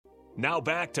Now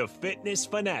back to Fitness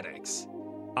Fanatics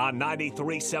on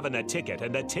 93.7 The Ticket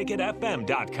and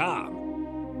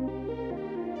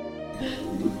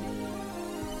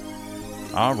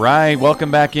theticketfm.com. All right, welcome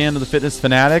back into the Fitness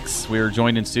Fanatics. We are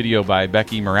joined in studio by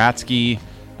Becky Moratsky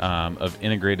of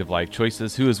Integrative Life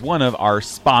Choices, who is one of our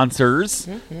sponsors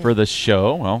for the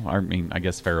show. Well, I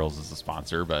guess Farrell's is a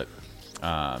sponsor, but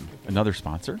another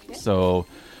sponsor. So,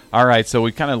 all right, so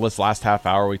we kind of, this last half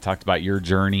hour, we talked about your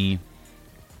journey,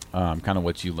 kind of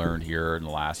what you learned here in the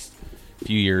last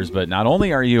few years. But not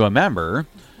only are you a member,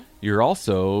 you're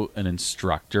also an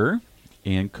instructor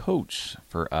and coach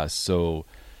for us. So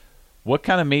what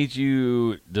kind of made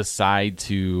you decide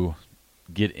to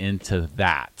get into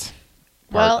that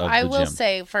part Well, of the I will gym?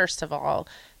 say, first of all,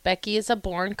 Becky is a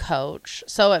born coach.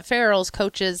 So at Farrell's,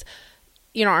 coaches,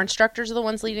 our instructors are the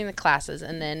ones leading the classes,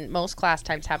 and then most class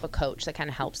times have a coach that kind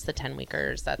of helps the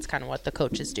 10-weekers. That's kind of what the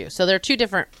coaches do. So they're two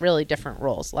really different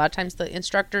roles. A lot of times the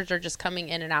instructors are just coming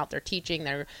in and out. They're teaching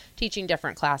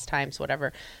different class times,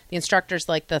 whatever. The instructor's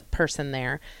like the person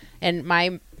there. And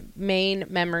my main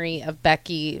memory of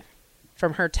Becky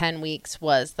from her 10 weeks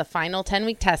was the final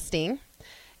 10-week testing,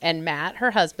 and Matt,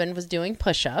 her husband, was doing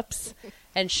push-ups,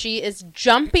 and she is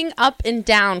jumping up and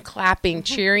down, clapping,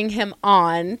 cheering him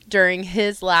on during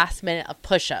his last minute of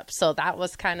push-ups. So that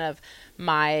was kind of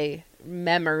my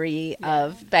memory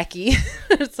of Becky.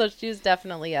 So she was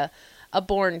definitely a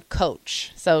born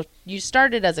coach. So you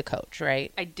started as a coach,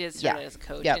 right? I did start as a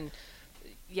coach. Yep. And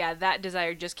yeah, that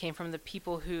desire just came from the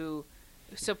people who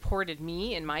supported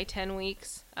me in my 10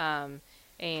 weeks. And,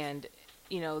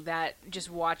 that just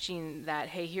watching that,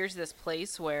 hey, here's this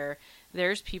place where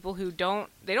there's people who don't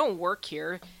work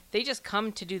here. They just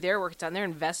come to do their work. They're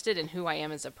invested in who I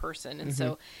am as a person. And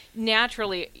so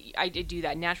naturally I did do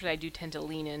that. Naturally I do tend to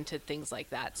lean into things like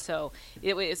that. So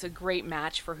it's a great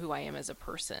match for who I am as a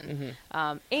person.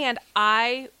 And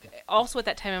I also at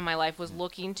that time in my life was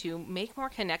looking to make more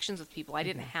connections with people. I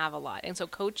didn't have a lot. And so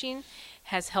coaching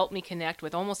has helped me connect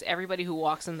with almost everybody who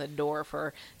walks in the door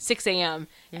for 6 a.m.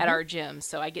 at our gym.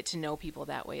 So I get to know people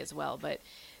that way as well. But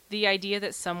the idea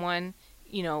that someone,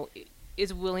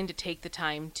 is willing to take the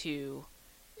time to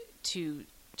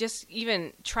just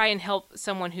even try and help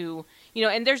someone who,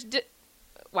 and there's,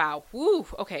 wow, woo,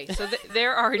 okay. So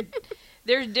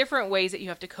there's different ways that you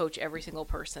have to coach every single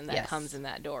person that comes in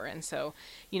that door. And so,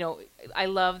 I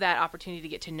love that opportunity to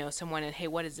get to know someone and, hey,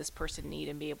 what does this person need?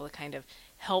 And be able to kind of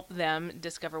help them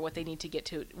discover what they need to get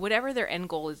to, whatever their end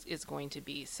goal is going to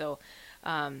be. So,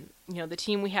 the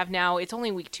team we have now, it's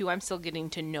only week 2. I'm still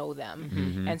getting to know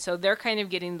them. And so they're kind of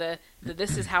getting the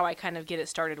this is how I kind of get it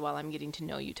started while I'm getting to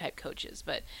know you type coaches.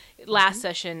 But last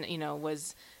session,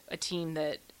 was a team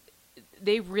that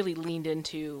they really leaned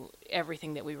into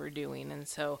everything that we were doing. And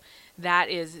so that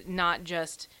is not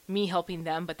just me helping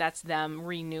them, but that's them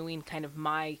renewing kind of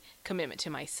my commitment to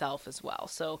myself as well.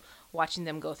 So watching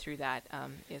them go through that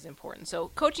is important.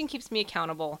 So coaching keeps me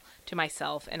accountable to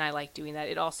myself, and I like doing that.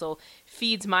 It also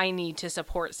feeds my need to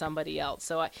support somebody else.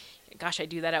 So I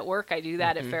do that at work. I do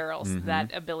that at Farrell's,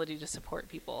 that ability to support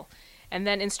people. And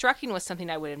then instructing was something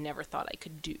I would have never thought I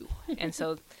could do. And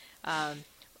so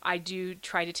I do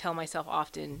try to tell myself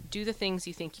often, do the things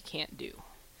you think you can't do.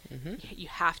 You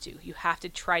have to. You have to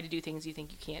try to do things you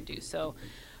think you can't do. So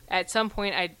at some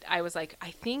point, I was like, I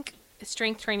think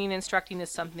strength training instructing is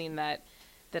something that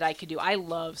I could do. I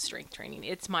love strength training.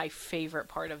 It's my favorite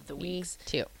part of the weeks.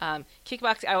 Me too.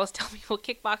 Kickboxing, I always tell people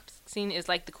kickboxing is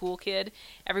like the cool kid.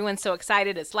 Everyone's so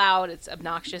excited. It's loud. It's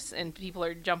obnoxious. And people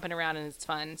are jumping around and it's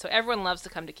fun. So everyone loves to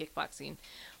come to kickboxing.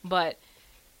 But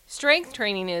strength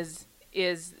training is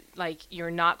like,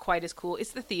 you're not quite as cool.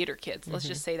 It's the theater kids. Let's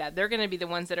just say that. They're going to be the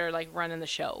ones that are like running the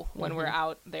show when we're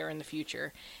out there in the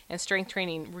future. And strength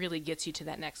training really gets you to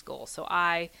that next goal. So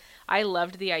I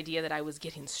loved the idea that I was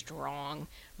getting strong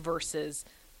versus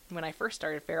when I first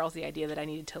started Farrell's, the idea that I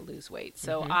needed to lose weight.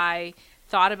 So I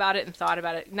thought about it,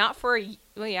 not for a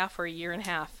year and a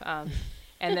half.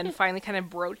 And then finally kind of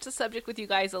broached the subject with you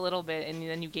guys a little bit. And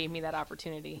then you gave me that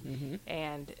opportunity.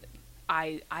 And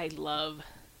I love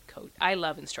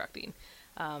instructing,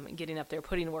 getting up there,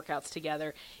 putting workouts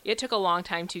together. It took a long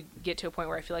time to get to a point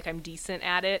where I feel like I'm decent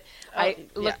at it. I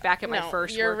look back at my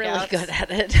first you're workouts. really good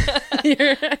at it.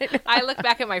 I look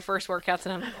back at my first workouts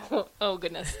and I'm like, oh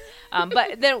goodness.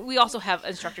 But then we also have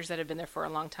instructors that have been there for a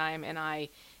long time, and I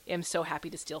am so happy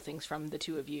to steal things from the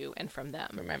two of you and from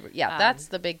them. Remember, that's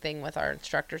the big thing with our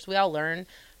instructors. We all learn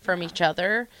from each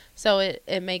other, so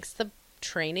it makes the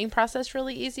training process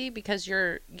really easy because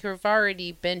you've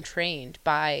already been trained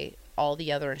by all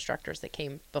the other instructors that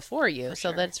came before you.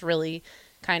 So that's really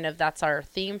kind of that's our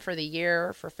theme for the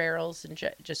year for Farrell's and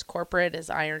just corporate is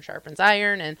iron sharpens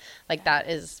iron. And like that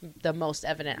is the most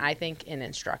evident, I think, in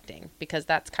instructing, because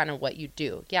that's kind of what you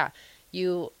do. Yeah.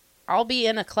 I'll be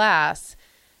in a class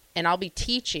and I'll be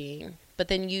teaching, but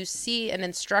then you see an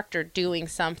instructor doing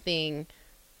something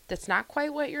that's not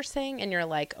quite what you're saying. And you're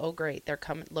like, oh, great. They're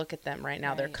coming. Look at them right now.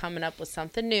 Right. They're coming up with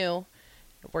something new.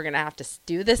 We're going to have to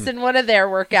do this in one of their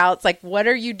workouts. Like, what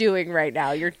are you doing right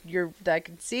now? I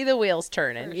can see the wheels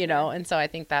turning, you know? And so I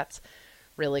think that's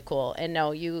really cool. And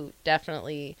no, you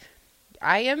definitely,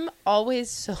 I am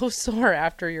always so sore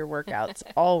after your workouts,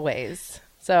 always.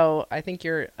 So I think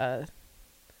you're a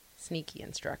sneaky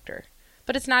instructor,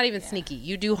 but it's not even sneaky.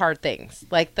 You do hard things.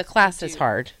 Like the class is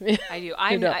hard. I do.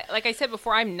 Like I said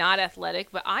before, I'm not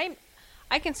athletic, but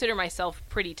I consider myself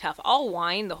pretty tough. I'll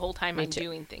whine the whole time I'm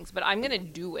doing things, but I'm going to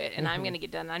do it, and I'm going to get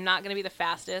done. I'm not going to be the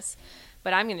fastest,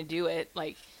 but I'm going to do it.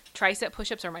 Like, tricep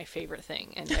push-ups are my favorite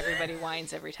thing, and everybody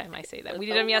whines every time I say that. We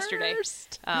did them yesterday.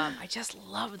 I just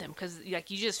love them because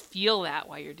like you just feel that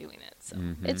while you're doing it. So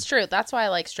It's true. That's why I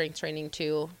like strength training,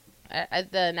 too.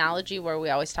 The analogy where we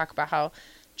always talk about how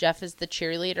Jeff is the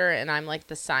cheerleader and I'm like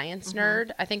the science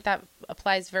nerd. I think that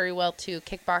applies very well to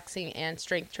kickboxing and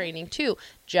strength training too.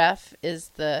 Jeff is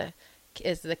the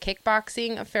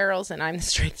kickboxing of Farrell's and I'm the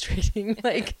strength training.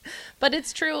 But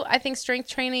it's true. I think strength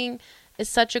training is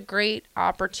such a great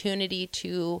opportunity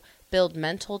to build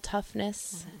mental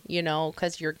toughness, you know,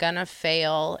 because you're gonna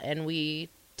fail and we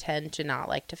tend to not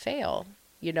like to fail,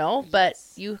 you know, but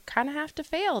you kind of have to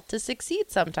fail to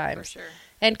succeed sometimes. For sure.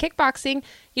 And kickboxing,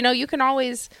 you know, you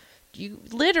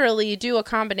literally do a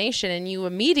combination and you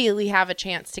immediately have a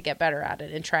chance to get better at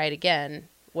it and try it again.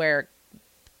 Where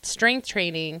strength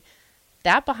training,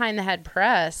 that behind the head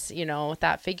press, you know, with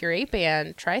that figure 8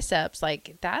 band triceps,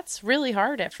 like that's really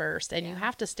hard at first and you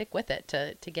have to stick with it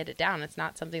to get it down. It's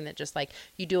not something that just like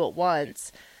you do it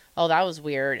once. Oh, that was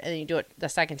weird. And then you do it the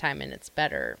second time and it's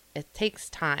better. It takes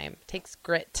time, it takes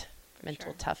grit,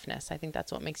 mental toughness. I think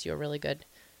that's what makes you a really good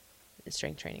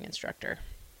strength training instructor.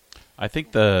 I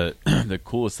think the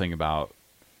coolest thing about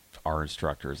our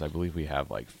instructors, I believe we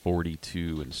have like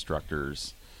 42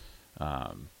 instructors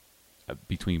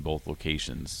between both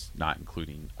locations, not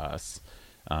including us,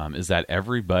 is that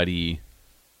everybody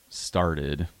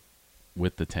started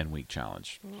with the 10-week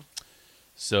challenge.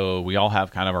 So we all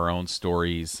have kind of our own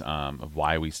stories of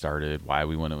why we started, why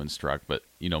we want to instruct. But,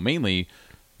 you know, mainly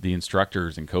the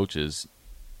instructors and coaches,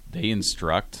 they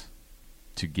instruct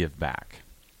to give back.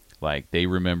 Like they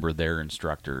remember their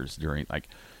instructors during, like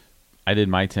I did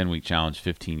my 10-week challenge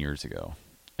 15 years ago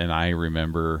and I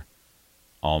remember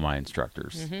all my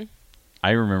instructors.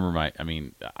 I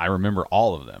remember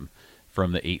all of them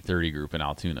from the 8:30 group in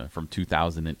Altoona from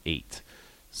 2008.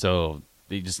 So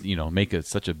they just, you know, make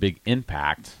such a big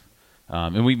impact.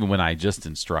 And even when I just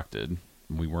instructed,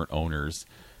 we weren't owners,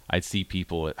 I'd see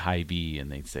people at Hy-Vee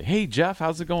and they'd say, "Hey Jeff,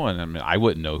 how's it going?" I mean, I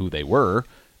wouldn't know who they were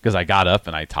because I got up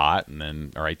and I taught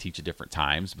or I teach at different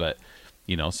times. But,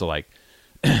 you know, so like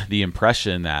the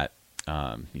impression that,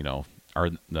 you know, or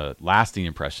the lasting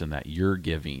impression that you're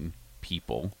giving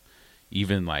people,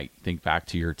 even like think back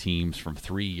to your teams from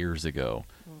 3 years ago,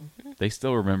 they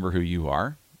still remember who you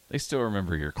are. They still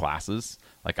remember your classes.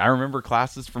 Like I remember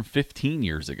classes from 15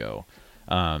 years ago.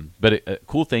 But a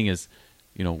cool thing is,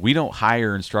 you know, we don't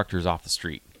hire instructors off the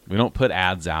street. We don't put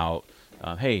ads out.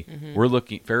 Hey,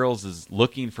 Farrell's is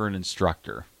looking for an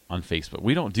instructor on Facebook.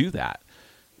 We don't do that.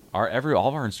 All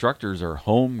of our instructors are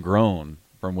homegrown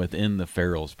from within the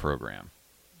Farrell's program,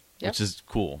 which is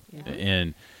cool.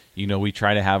 And, you know, we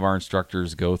try to have our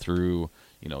instructors go through,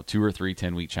 you know, 2 or 3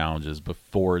 10-week challenges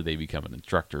before they become an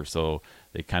instructor. So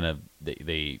they kind of,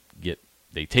 they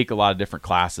take a lot of different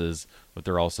classes, but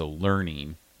they're also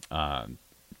learning. And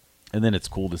then it's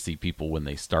cool to see people when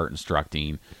they start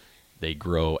instructing, they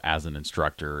grow as an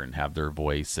instructor and have their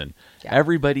voice, and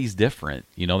everybody's different.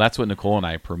 You know, that's what Nicole and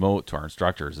I promote to our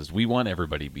instructors is we want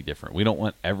everybody to be different. We don't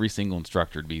want every single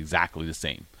instructor to be exactly the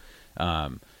same.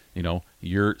 You know,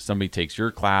 somebody takes your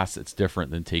class, it's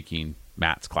different than taking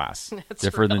Matt's class.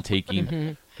 Different than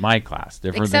taking my class.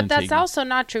 Except that's also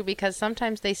not true because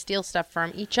sometimes they steal stuff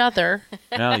from each other.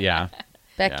 Well, yeah.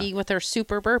 Becky with her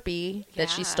super burpee that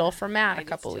she stole from Matt a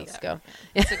couple weeks ago.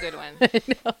 It's a good one.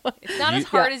 It's not as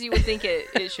hard as you would think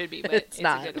it should be, but it's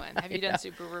a good one. Have you done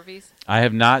super burpees? I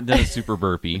have not done a super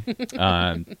burpee.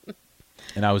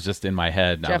 And I was just in my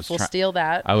head. Jeff will steal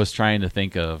that. I was trying to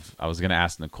think of, I was going to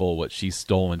ask Nicole what she's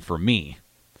stolen from me.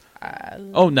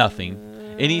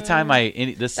 Nothing. Anytime this is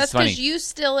funny. That's because you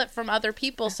steal it from other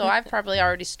people, so I've probably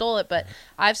already stole it, but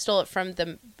I've stole it from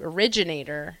the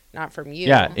originator not from you.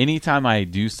 Yeah, anytime I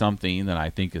do something that I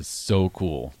think is so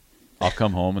cool, I'll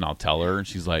come home and I'll tell her, and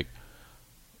she's like,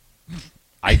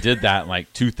 I did that in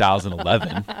like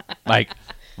 2011.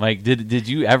 Like, did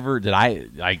you ever,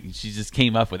 she just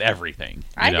came up with everything.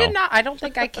 I did not. I don't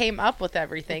think I came up with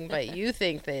everything, but you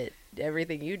think that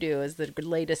everything you do is the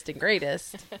latest and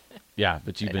greatest. Yeah,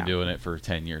 but you've been doing it for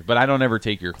 10 years. But I don't ever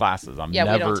take your classes. We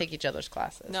don't take each other's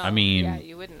classes. No, I mean, yeah,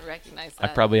 you wouldn't recognize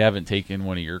that. I probably haven't taken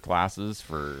one of your classes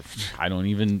for, I don't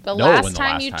even The know last when the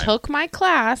time last you time. took my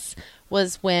class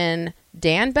was when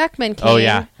Dan Beckman came. Oh,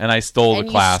 yeah, and I stole and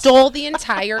the class. You stole the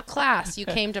entire class. You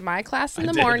came to my class in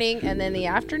the did. morning, and then the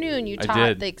afternoon you I taught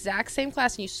did. the exact same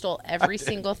class, and you stole every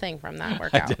single thing from that I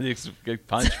workout. did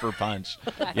punch for punch.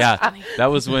 Yeah, that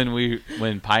was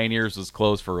when Pioneers was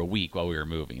closed for a week while we were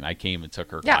moving. I came and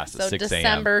took her Yeah, class so at 6 a.m.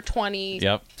 December 20,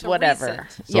 Yep. So whatever.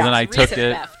 recent. So then I took Recent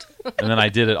it, theft. and then I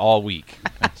did it all week.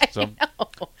 So,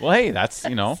 well, hey, that's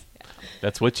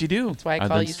that's what you do. That's why I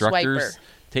call the you instructors swiper.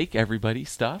 take everybody's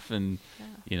stuff, and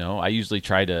I usually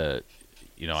try to,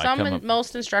 I come up.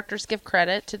 Most instructors give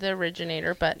credit to the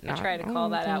originator, but I not try to call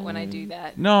that out when I do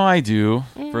that. No, I do.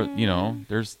 For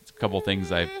there's a couple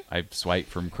things I've swiped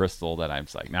from Crystal that I'm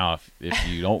just like, now if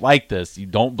you don't like this, you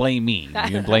don't blame me. You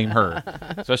can blame her,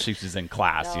 especially if she's in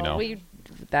class.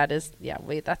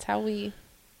 That's how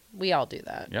we all do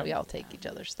that. Yep. We all take each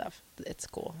other's stuff. It's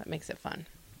cool. It makes it fun.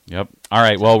 Yep. All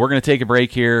right. Well, we're going to take a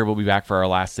break here. We'll be back for our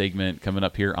last segment coming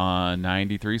up here on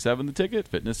 93.7 The Ticket,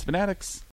 Fitness Fanatics.